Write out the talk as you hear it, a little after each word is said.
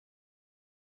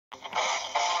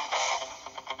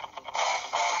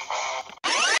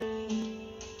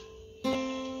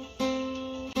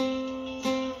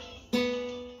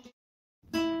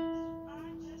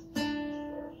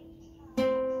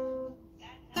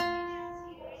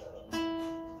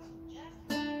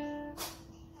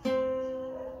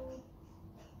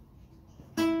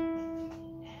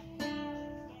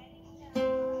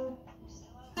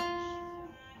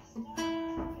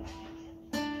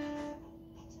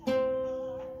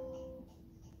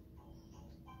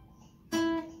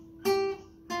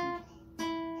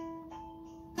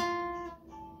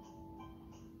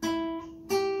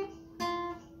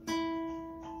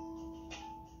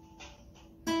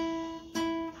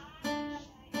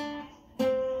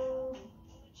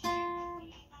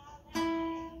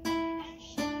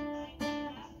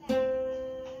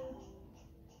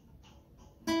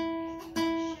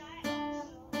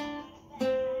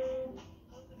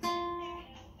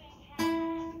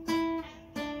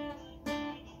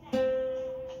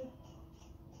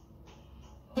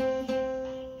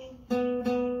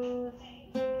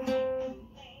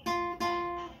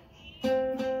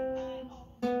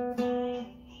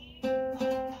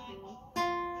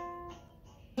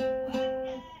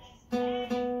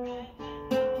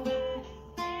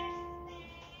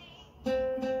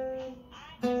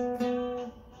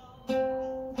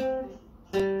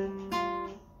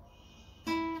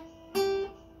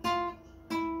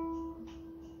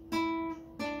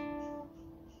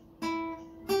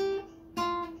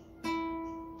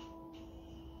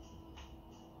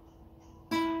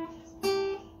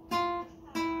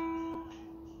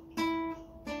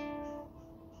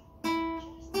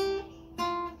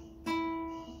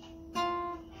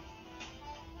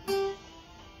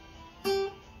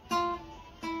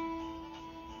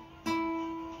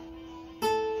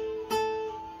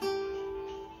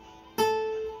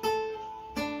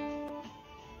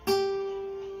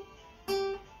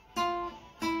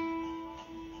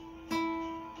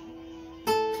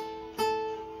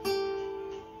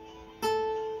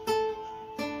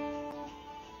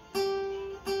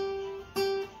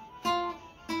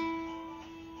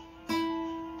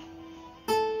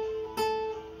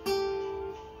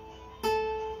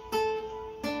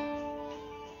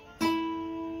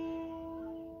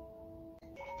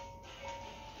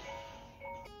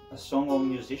song of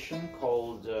musician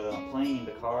called Playing in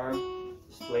the Car.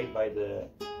 It's played by the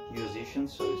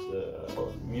musicians, so it's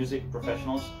the music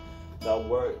professionals that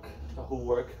who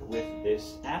work with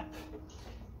this app,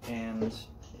 and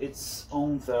it's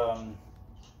on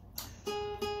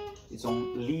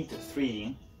lead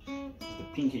 3, the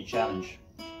Pinky Challenge.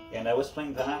 And I was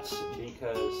playing that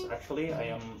because actually I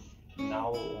am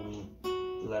now on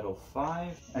level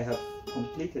 5. I have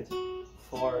completed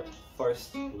 4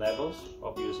 first levels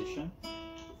of musician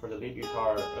for the lead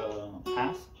guitar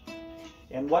path.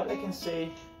 And what I can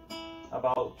say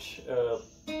about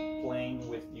playing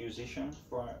with musician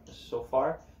so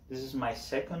far, this is my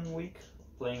 2nd week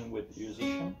playing with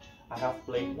musician. I have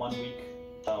played 1 week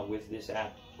with this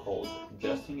app called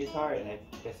Justin Guitar, and I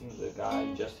think the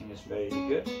guy Justin is very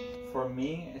good. For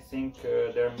me, I think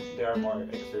there are more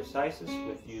exercises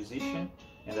with musician,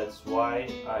 and that's why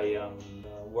I am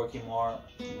working more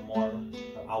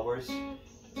hours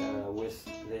with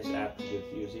this app with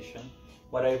musician.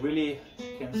 What I really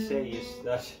can say is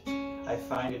that I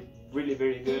find it really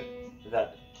very good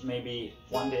that maybe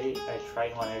one day I try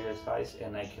one exercise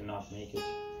and I cannot make it,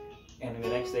 and in the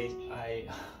next day I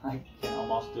can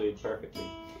almost do it perfectly.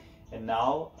 And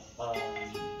now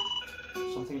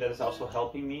something that is also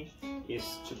helping me is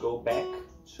to go back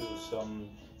to some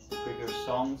previous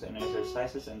songs and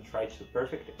exercises and try to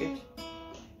perfect it,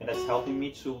 and that's helping me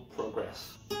to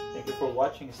progress. Thank you for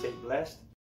watching. Stay blessed.